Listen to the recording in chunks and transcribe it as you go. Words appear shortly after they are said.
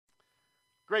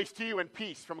Grace to you and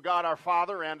peace from God our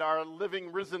Father and our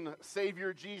living, risen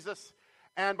Savior Jesus.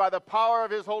 And by the power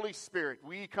of His Holy Spirit,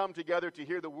 we come together to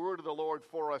hear the word of the Lord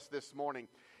for us this morning.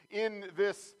 In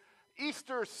this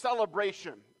Easter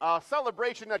celebration, a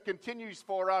celebration that continues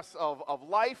for us of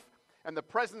life and the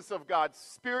presence of God's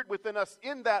Spirit within us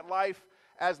in that life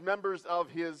as members of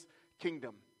His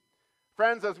kingdom.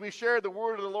 Friends, as we share the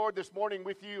word of the Lord this morning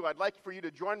with you, I'd like for you to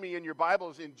join me in your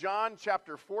Bibles in John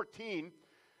chapter 14.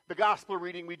 The gospel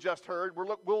reading we just heard.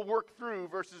 We'll work through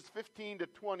verses 15 to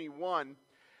 21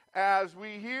 as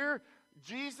we hear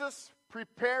Jesus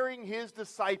preparing His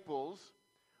disciples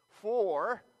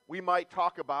for, we might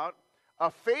talk about, a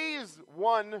phase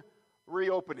 1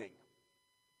 reopening.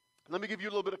 Let me give you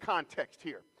a little bit of context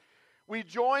here. We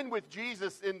join with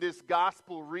Jesus in this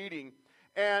gospel reading,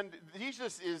 and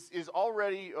Jesus is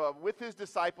already with His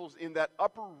disciples in that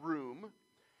upper room.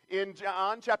 In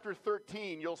John chapter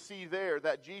 13, you'll see there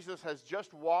that Jesus has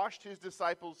just washed His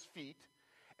disciples' feet,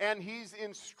 and He's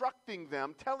instructing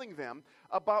them, telling them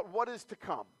about what is to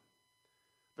come.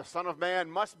 The Son of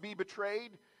Man must be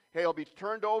betrayed. He'll be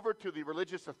turned over to the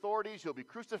religious authorities. He'll be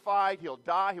crucified. He'll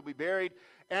die. He'll be buried.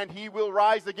 And He will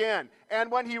rise again.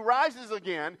 And when He rises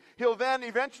again, He'll then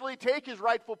eventually take His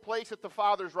rightful place at the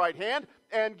Father's right hand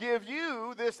and give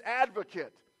you this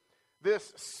advocate,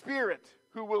 this Spirit,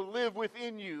 who will live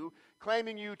within you,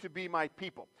 claiming you to be my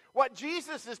people. What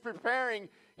Jesus is preparing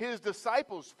His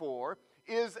disciples for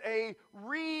is a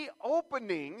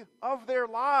reopening of their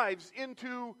lives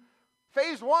into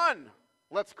phase 1,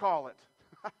 let's call it.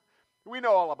 We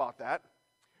know all about that.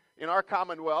 In our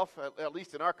commonwealth, at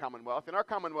least in our commonwealth,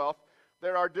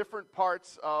 there are different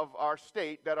parts of our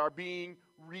state that are being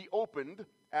reopened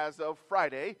as of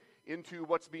Friday into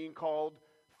what's being called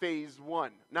phase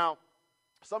 1. Now,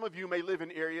 some of you may live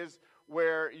in areas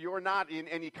where you're not in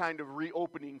any kind of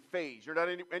reopening phase. You're not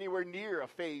anywhere near a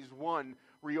phase 1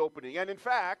 reopening. And in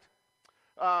fact,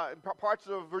 parts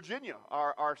of Virginia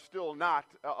are still not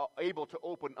able to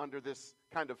open under this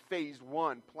kind of phase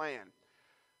 1 plan.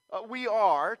 We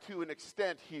are, to an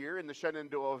extent here in the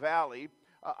Shenandoah Valley,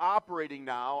 operating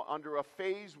now under a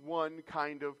phase 1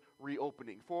 kind of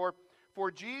reopening. For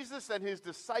Jesus and His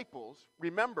disciples,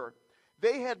 remember,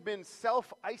 they had been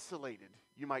self-isolated,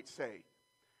 you might say.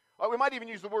 We might even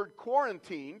use the word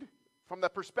quarantined from the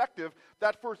perspective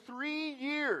that for 3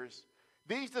 years,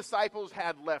 these disciples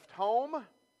had left home,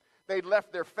 they'd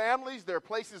left their families, their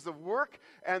places of work,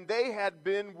 and they had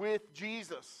been with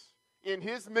Jesus in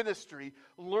His ministry,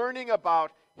 learning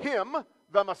about Him,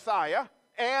 the Messiah,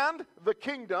 and the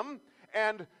kingdom,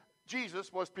 and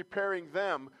Jesus was preparing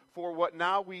them for what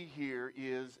now we hear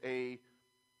is a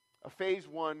phase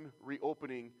 1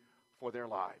 reopening for their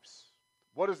lives.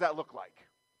 What does that look like?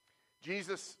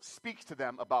 Jesus speaks to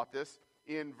them about this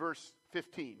in verse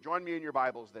 15. Join me in your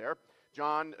Bibles there.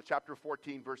 John chapter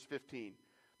 14, verse 15.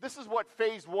 This is what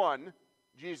phase 1,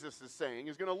 Jesus is saying,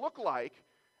 is going to look like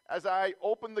as I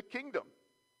open the kingdom.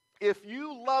 If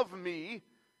you love me,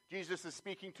 Jesus is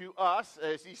speaking to us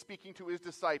as He's speaking to His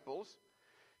disciples,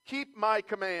 keep my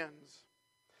commands.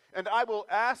 And I will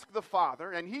ask the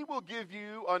Father, and He will give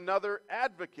you another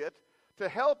advocate to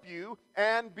help you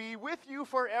and be with you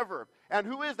forever. And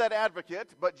who is that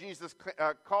advocate? But Jesus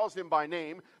calls Him by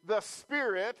name, the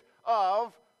Spirit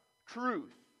of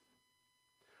truth.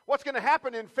 What's going to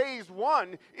happen in phase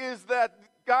 1 is that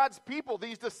God's people,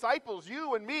 these disciples,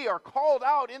 you and me, are called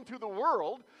out into the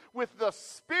world with the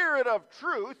Spirit of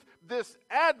truth, this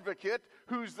advocate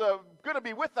who's going to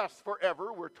be with us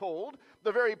forever, we're told,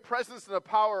 the very presence and the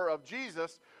power of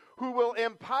Jesus, who will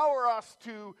empower us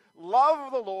to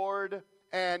love the Lord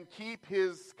and keep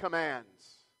His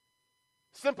commands.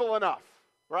 Simple enough,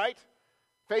 right?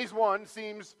 Phase 1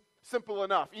 seems simple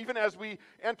enough. Even as we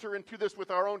enter into this with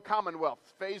our own commonwealth,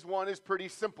 phase 1 is pretty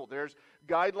simple. There's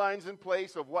guidelines in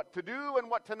place of what to do and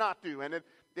what to not do, and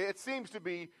it seems to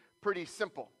be pretty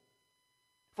simple.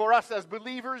 For us as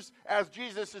believers, as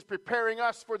Jesus is preparing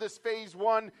us for this phase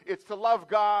 1, it's to love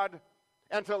God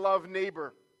and to love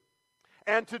neighbor.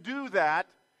 And to do that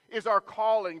is our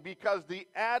calling, because the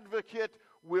advocate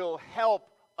will help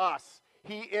us.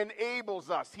 He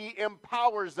enables us. He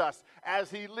empowers us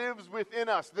as He lives within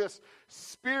us, this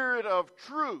Spirit of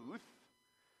truth,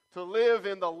 to live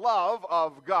in the love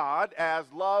of God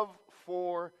as love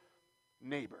for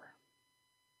neighbor.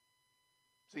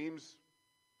 Seems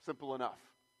simple enough.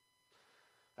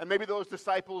 And maybe those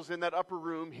disciples in that upper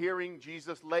room hearing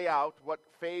Jesus lay out what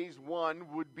phase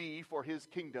 1 would be for His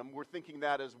kingdom were thinking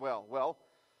that as well. Well,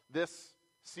 this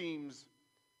seems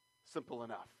simple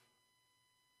enough.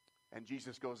 And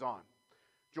Jesus goes on.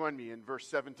 Join me in verse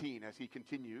 17 as He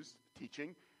continues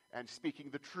teaching and speaking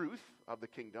the truth of the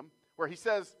kingdom, where he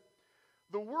says,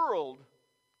 the world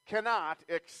cannot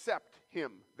accept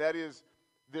him. That is,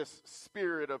 this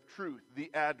Spirit of truth, the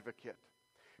advocate.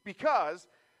 Because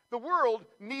the world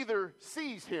neither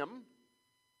sees him,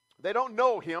 they don't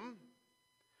know him,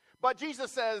 but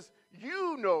Jesus says,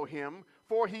 you know him,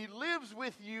 for he lives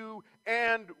with you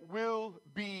and will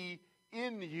be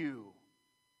in you.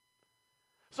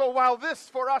 So while this,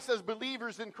 for us as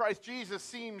believers in Christ Jesus,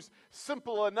 seems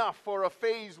simple enough for a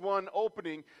phase 1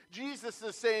 opening, Jesus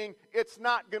is saying it's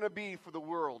not going to be for the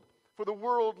world. For the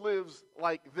world lives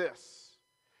like this.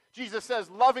 Jesus says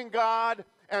loving God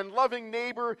and loving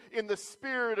neighbor in the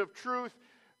Spirit of truth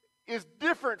is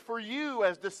different for you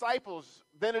as disciples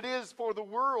than it is for the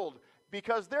world,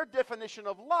 because their definition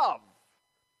of love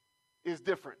is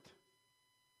different.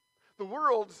 The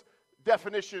world's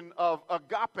definition of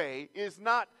agape is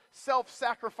not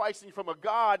self-sacrificing from a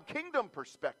God kingdom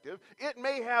perspective. It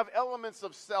may have elements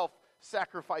of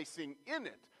self-sacrificing in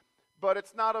it, but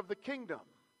it's not of the kingdom.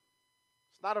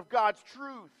 It's not of God's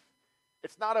truth.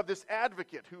 It's not of this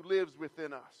advocate who lives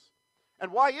within us.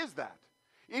 And why is that?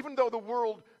 Even though the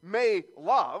world may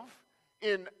love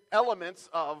in elements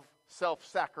of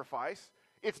self-sacrifice,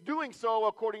 it's doing so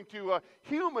according to a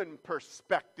human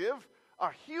perspective,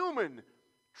 a human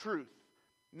truth,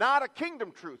 not a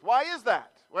kingdom truth. Why is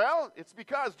that? Well, it's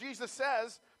because Jesus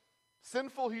says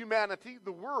sinful humanity,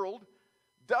 the world,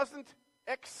 doesn't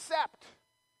accept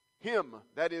him,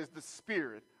 that is the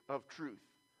Spirit of truth.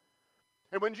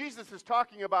 And when Jesus is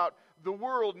talking about the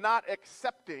world not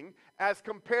accepting as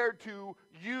compared to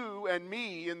you and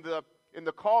me in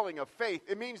the calling of faith,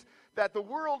 it means that the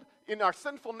world in our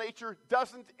sinful nature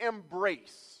doesn't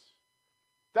embrace,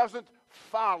 doesn't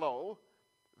follow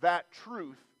that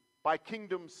truth by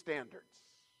kingdom standards.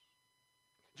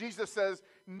 Jesus says,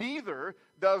 neither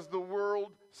does the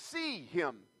world see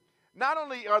him. Not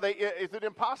only is it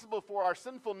impossible for our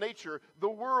sinful nature, the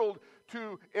world,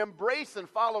 to embrace and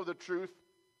follow the truth,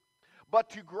 but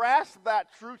to grasp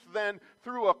that truth then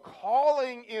through a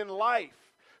calling in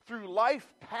life, through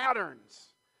life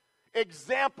patterns,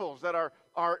 examples that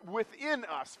are within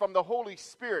us from the Holy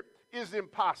Spirit, is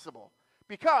impossible.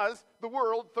 Because the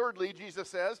world, thirdly, Jesus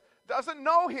says, doesn't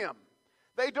know him.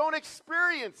 They don't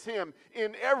experience him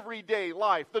in everyday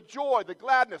life. The joy, the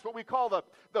gladness, what we call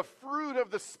the fruit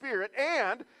of the Spirit,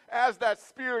 and as that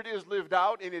Spirit is lived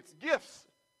out in its gifts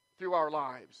through our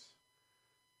lives.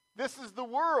 This is the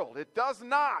world. It does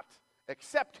not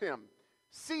accept him,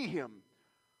 see him,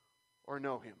 or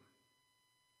know him.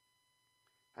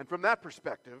 And from that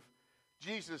perspective,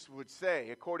 Jesus would say,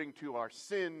 according to our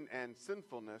sin and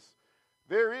sinfulness,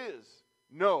 there is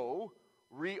no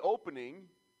reopening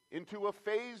into a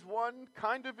phase 1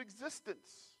 kind of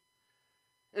existence.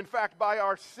 In fact, by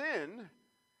our sin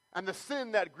and the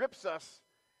sin that grips us,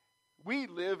 we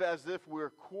live as if we're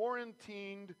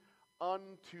quarantined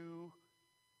unto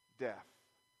death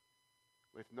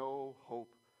with no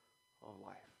hope of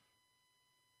life.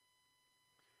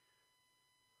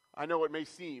 I know it may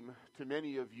seem to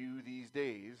many of you these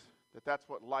days that that's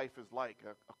what life is like,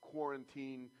 a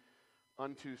quarantine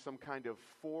unto some kind of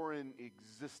foreign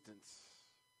existence,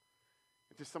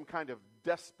 into some kind of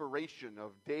desperation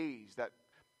of days that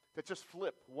just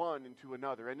flip one into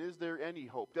another. And is there any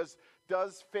hope?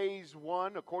 Does phase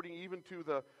 1, according even to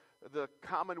the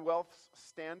Commonwealth's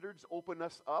standards, open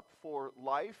us up for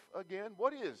life again?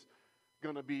 What is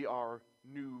going to be our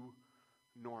new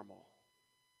normal?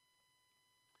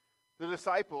 The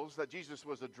disciples that Jesus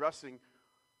was addressing,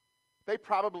 they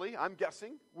probably, I'm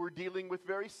guessing, were dealing with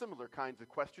very similar kinds of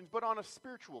questions, but on a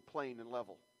spiritual plane and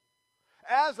level.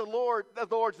 As the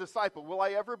Lord's disciple, will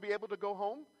I ever be able to go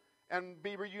home and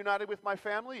be reunited with my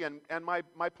family and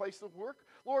my place of work?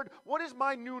 Lord, what is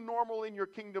my new normal in your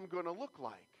kingdom going to look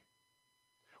like?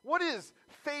 What is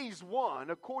phase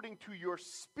 1, according to your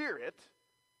Spirit,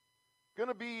 going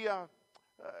to be?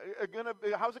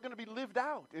 How's it going to be lived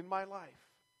out in my life?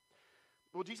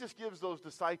 Well, Jesus gives those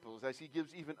disciples, as he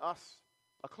gives even us,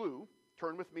 a clue.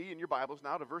 Turn with me in your Bibles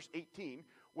now to verse 18,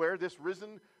 where this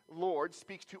risen Lord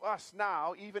speaks to us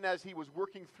now, even as he was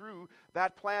working through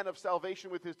that plan of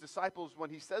salvation with his disciples when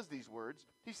he says these words.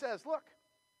 He says, look,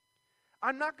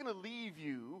 I'm not going to leave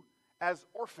you as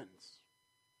orphans.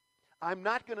 I'm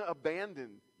not going to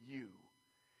abandon you.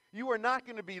 You are not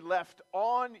going to be left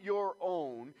on your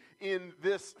own in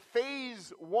this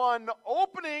phase 1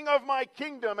 opening of my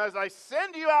kingdom as I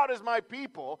send you out as my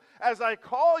people, as I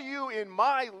call you in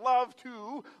my love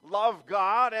to love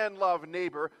God and love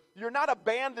neighbor. You're not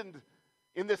abandoned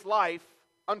in this life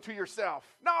unto yourself.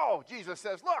 No, Jesus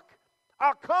says, look,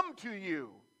 I'll come to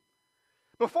you.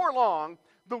 Before long,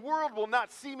 The world will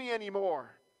not see me anymore,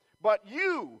 but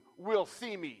you will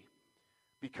see me.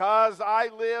 Because I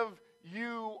live,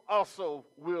 you also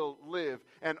will live.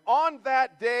 And on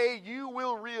that day, you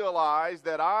will realize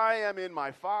that I am in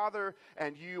my Father,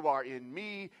 and you are in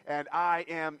me, and I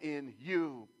am in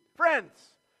you. Friends,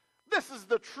 this is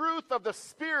the truth of the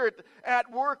Spirit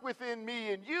at work within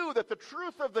me and you, that the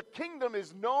truth of the kingdom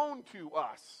is known to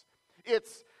us.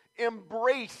 It's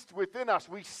embraced within us.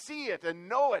 We see it and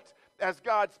know it as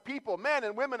God's people, men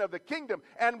and women of the kingdom,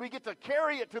 and we get to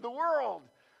carry it to the world.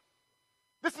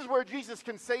 This is where Jesus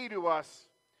can say to us,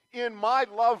 in my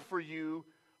love for you,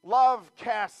 love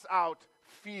casts out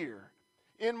fear.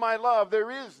 In my love, there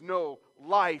is no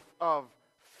life of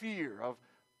fear,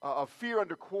 of fear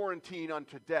under quarantine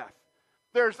unto death.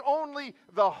 There's only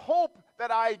the hope that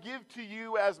I give to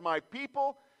you as my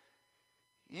people,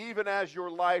 even as your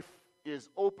life is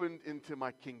opened into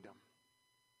my kingdom.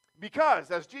 Because,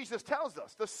 as Jesus tells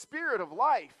us, the Spirit of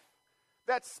life,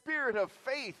 that Spirit of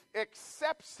faith,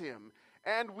 accepts him,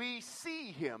 and we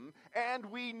see him, and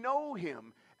we know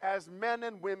him as men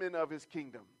and women of his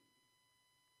kingdom.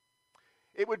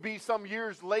 It would be some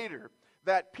years later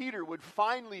that Peter would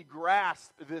finally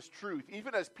grasp this truth,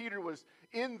 even as Peter was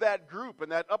in that group, in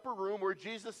that upper room where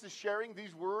Jesus is sharing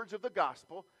these words of the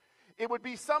gospel. It would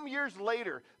be some years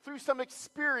later, through some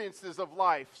experiences of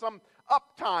life, some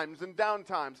up times and down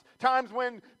times, times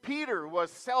when Peter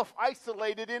was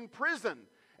self-isolated in prison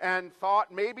and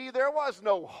thought maybe there was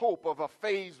no hope of a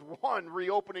phase 1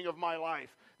 reopening of my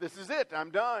life. This is it, I'm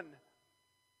done.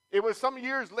 It was some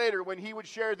years later when he would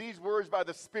share these words by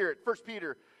the Spirit. 1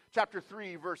 Peter chapter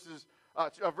 3, verse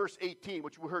 18,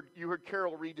 which you heard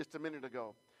Carol read just a minute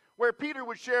ago, where Peter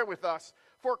would share with us,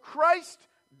 "For Christ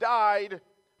died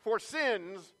for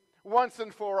sins once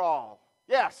and for all."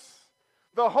 Yes,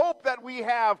 the hope that we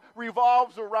have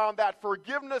revolves around that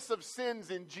forgiveness of sins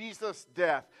in Jesus'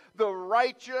 death. The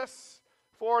righteous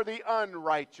for the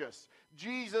unrighteous.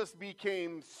 Jesus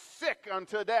became sick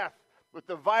unto death with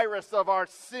the virus of our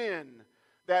sin,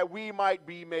 that we might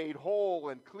be made whole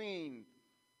and clean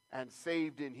and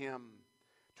saved in him,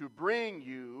 to bring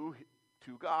you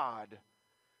to God,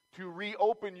 to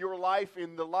reopen your life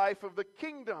in the life of the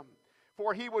kingdom.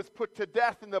 For he was put to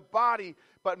death in the body,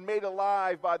 but made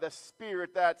alive by the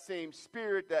Spirit, that same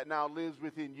Spirit that now lives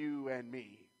within you and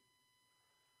me.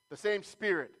 The same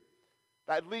Spirit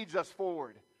that leads us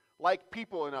forward, like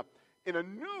people in a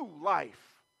new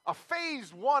life, a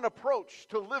phase 1 approach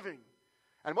to living.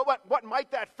 And what might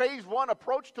that phase 1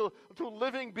 approach to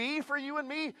living be for you and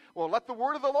me? Well, let the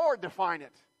word of the Lord define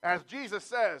it. As Jesus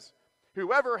says,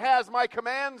 "Whoever has my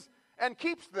commands and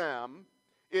keeps them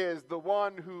is the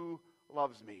one who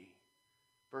loves me."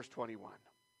 Verse 21.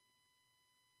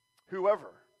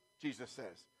 Whoever, Jesus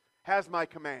says, has my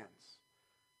commands,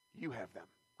 you have them.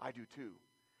 I do too.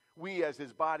 We as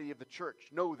his body of the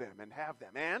church know them and have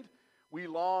them. And we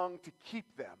long to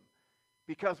keep them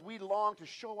because we long to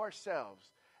show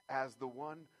ourselves as the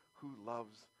one who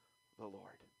loves the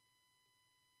Lord.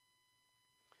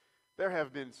 There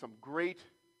have been some great,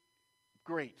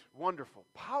 wonderful,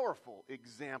 powerful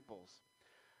examples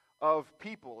of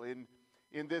people in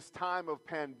this time of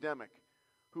pandemic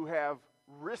who have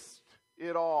risked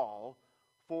it all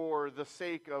for the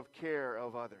sake of care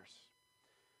of others.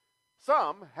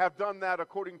 Some have done that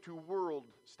according to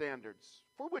world standards,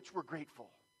 for which we're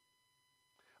grateful.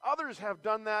 Others have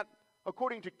done that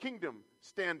according to kingdom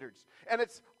standards. And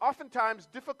it's oftentimes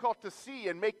difficult to see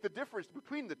and make the difference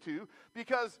between the two,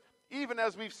 because even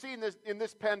as we've seen this in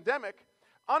this pandemic,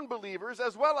 unbelievers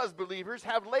as well as believers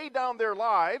have laid down their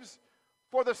lives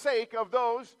for the sake of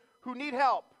those who need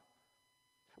help.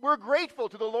 We're grateful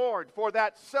to the Lord for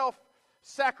that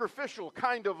self-sacrificial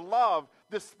kind of love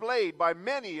displayed by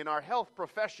many in our health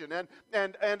profession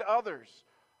and others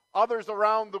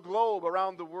around the globe,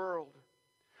 around the world.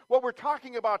 What we're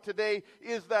talking about today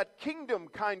is that kingdom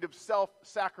kind of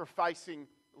self-sacrificing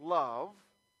love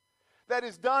that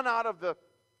is done out of the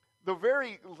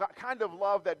very kind of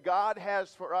love that God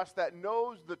has for us, that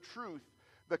knows the truth,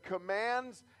 the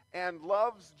commands, and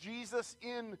loves Jesus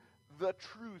in the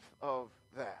truth of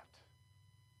that.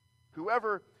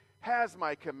 Whoever has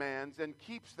my commands and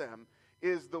keeps them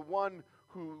is the one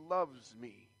who loves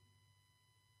me.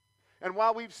 And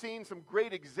while we've seen some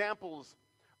great examples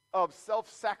of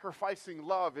self-sacrificing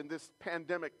love in this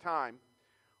pandemic time,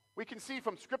 we can see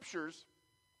from scriptures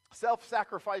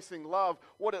self-sacrificing love,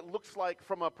 what it looks like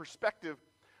from a perspective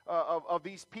of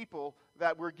these people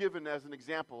that we're given as an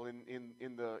example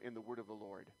in the word of the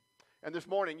Lord. And this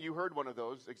morning you heard one of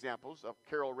those examples.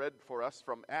 Carol read for us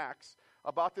from Acts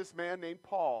about this man named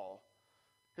Paul.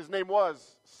 His name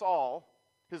was Saul.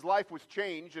 His life was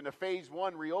changed in a phase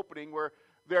 1 reopening where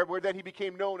then he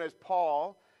became known as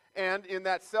Paul. And in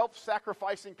that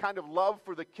self-sacrificing kind of love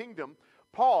for the kingdom,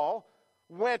 Paul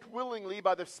went willingly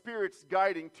by the Spirit's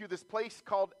guiding to this place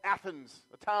called Athens,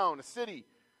 a town, a city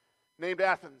named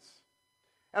Athens.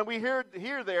 And we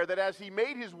hear there that as he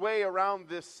made his way around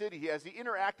this city, as he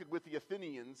interacted with the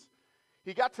Athenians,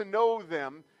 he got to know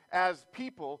them as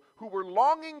people who were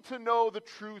longing to know the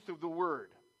truth of the Word.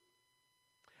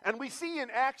 And we see in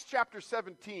Acts chapter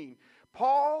 17,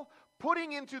 Paul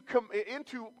putting into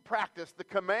practice the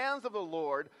commands of the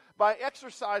Lord by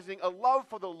exercising a love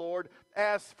for the Lord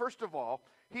as, first of all,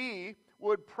 he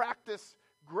would practice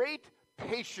great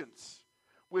patience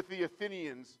with the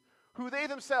Athenians, who they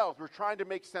themselves were trying to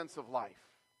make sense of life.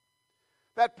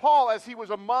 That Paul, as he was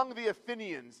among the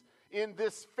Athenians in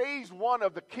this phase 1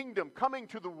 of the kingdom coming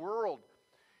to the world,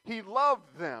 he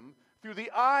loved them through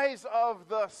the eyes of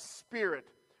the Spirit,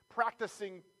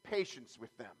 practicing patience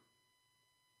with them.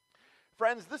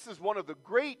 Friends, this is one of the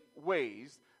great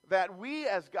ways that we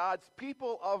as God's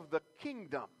people of the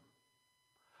kingdom,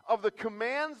 of the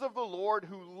commands of the Lord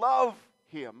who love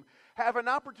Him, have an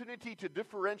opportunity to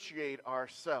differentiate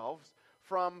ourselves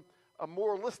from a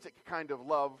moralistic kind of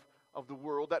love of the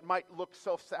world that might look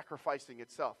self-sacrificing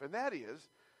itself. And that is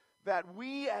that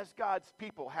we as God's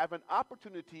people have an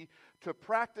opportunity to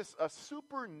practice a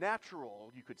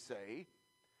supernatural, you could say,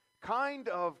 kind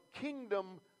of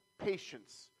kingdom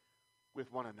patience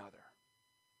with one another.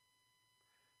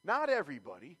 Not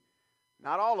everybody,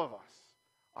 not all of us,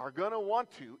 are going to want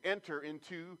to enter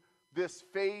into this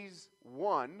phase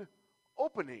 1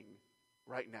 opening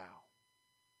right now.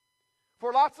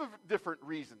 For lots of different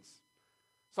reasons.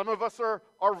 Some of us are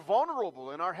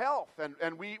vulnerable in our health,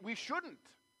 and we shouldn't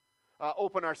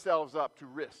open ourselves up to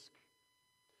risk.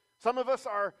 Some of us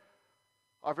are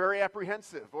very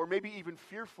apprehensive or maybe even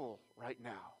fearful right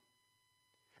now.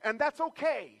 And that's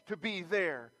okay to be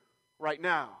there right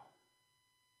now.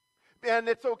 And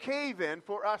it's okay then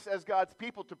for us as God's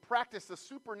people to practice a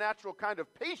supernatural kind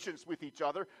of patience with each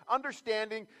other,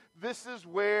 understanding this is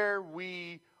where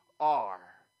we are.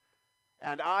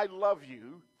 And I love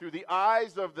you through the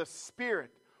eyes of the Spirit,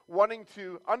 wanting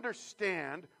to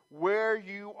understand where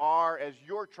you are as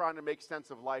you're trying to make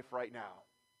sense of life right now.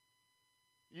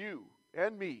 You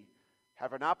and me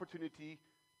have an opportunity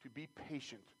to be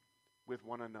patient with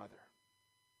one another.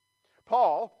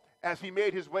 Paul, as he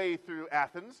made his way through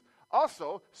Athens,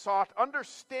 also sought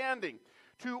understanding,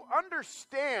 to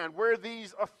understand where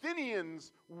these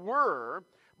Athenians were,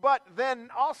 but then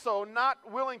also not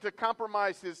willing to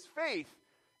compromise his faith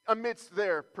amidst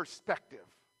their perspective.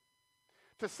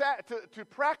 To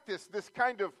practice this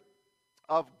kind of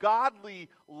godly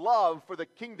love for the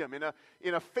kingdom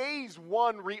in a phase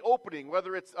 1 reopening,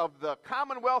 whether it's of the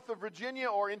Commonwealth of Virginia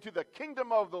or into the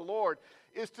kingdom of the Lord,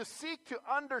 is to seek to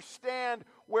understand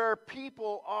where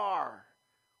people are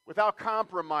without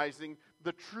compromising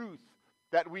the truth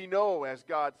that we know as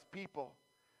God's people.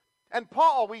 And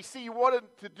Paul, we see, wanted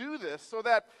to do this so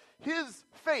that his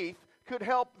faith could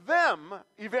help them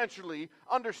eventually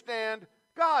understand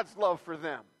God's love for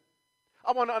them.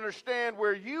 I want to understand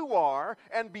where you are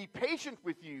and be patient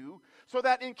with you so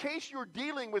that in case you're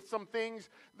dealing with some things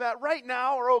that right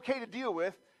now are okay to deal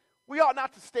with, we ought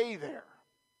not to stay there.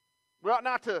 We ought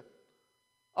not to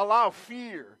allow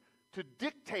fear to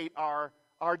dictate our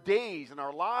days and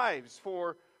our lives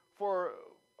for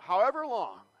however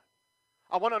long.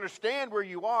 I want to understand where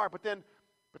you are, but then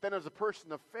as a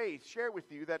person of faith, share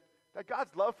with you that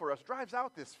God's love for us drives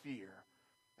out this fear.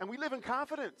 And we live in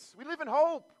confidence. We live in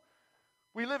hope.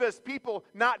 We live as people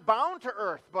not bound to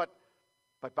earth, but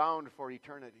bound for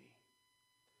eternity.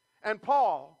 And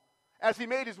Paul, as he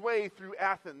made his way through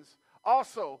Athens,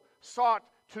 also sought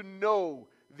to know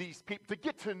these people, to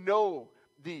get to know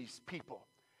these people.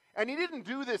 And he didn't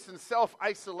do this in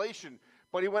self-isolation,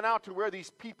 but he went out to where these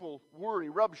people were. He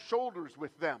rubbed shoulders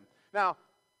with them. Now,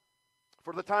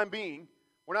 for the time being,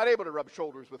 we're not able to rub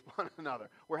shoulders with one another.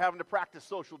 We're having to practice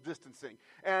social distancing.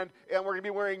 And we're going to be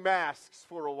wearing masks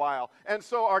for a while. And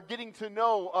so our getting to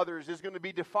know others is going to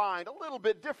be defined a little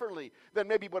bit differently than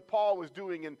maybe what Paul was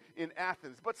doing in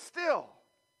Athens. But still,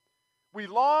 we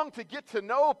long to get to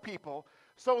know people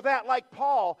so that, like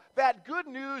Paul, that good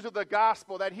news of the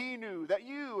gospel that he knew, that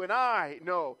you and I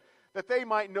know, that they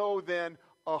might know then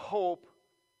a hope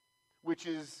which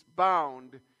is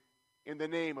bound in the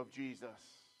name of Jesus.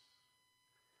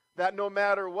 That no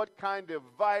matter what kind of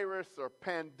virus or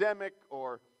pandemic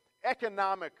or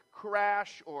economic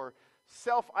crash or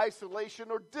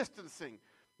self-isolation or distancing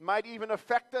might even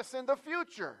affect us in the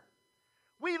future,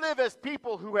 we live as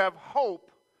people who have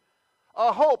hope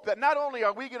A hope that not only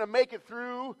are we going to make it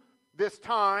through this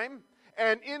time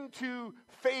and into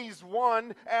phase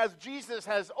 1 as Jesus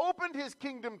has opened his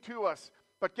kingdom to us,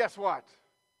 but guess what?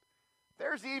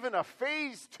 There's even a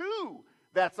phase 2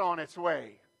 that's on its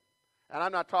way. And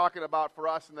I'm not talking about for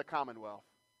us in the Commonwealth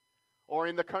or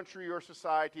in the country or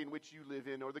society in which you live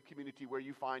in or the community where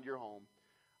you find your home.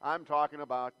 I'm talking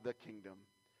about the kingdom.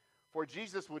 For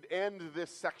Jesus would end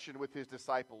this section with his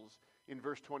disciples in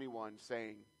verse 21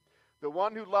 saying, "The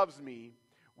one who loves me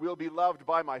will be loved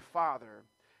by my Father,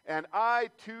 and I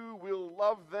too will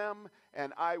love them,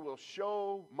 and I will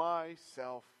show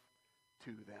myself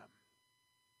to them."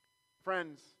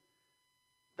 Friends,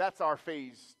 that's our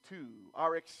phase 2,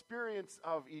 our experience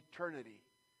of eternity,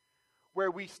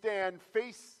 where we stand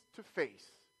face to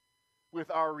face with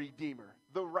our Redeemer,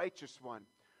 the righteous one,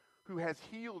 who has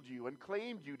healed you and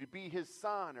claimed you to be his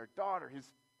son or daughter,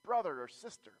 his brother or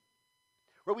sister.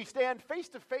 Where we stand face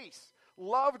to face,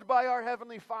 loved by our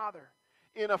Heavenly Father,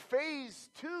 in a phase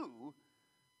 2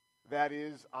 that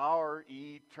is our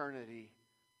eternity,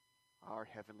 our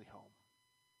heavenly home.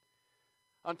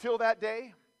 Until that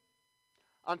day,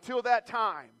 until that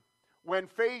time, when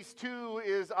phase 2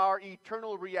 is our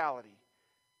eternal reality,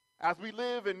 as we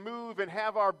live and move and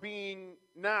have our being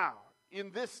now,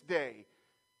 in this day,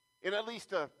 in at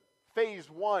least a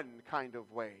phase 1 kind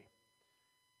of way,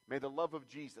 may the love of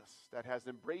Jesus that has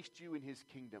embraced you in his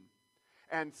kingdom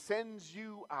and sends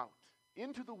you out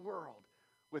into the world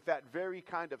with that very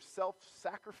kind of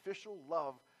self-sacrificial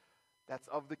love that's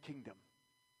of the kingdom,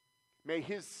 may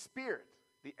his Spirit,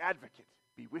 the advocate,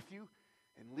 be with you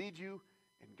and lead you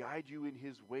and guide you in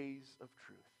his ways of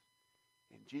truth.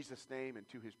 In Jesus' name and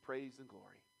to his praise and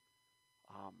glory.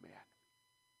 Amen.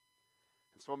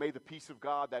 And so may the peace of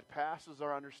God that passes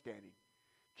our understanding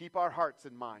keep our hearts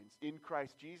and minds in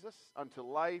Christ Jesus unto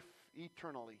life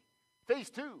eternally. Phase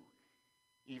 2,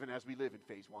 even as we live in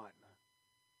phase 1.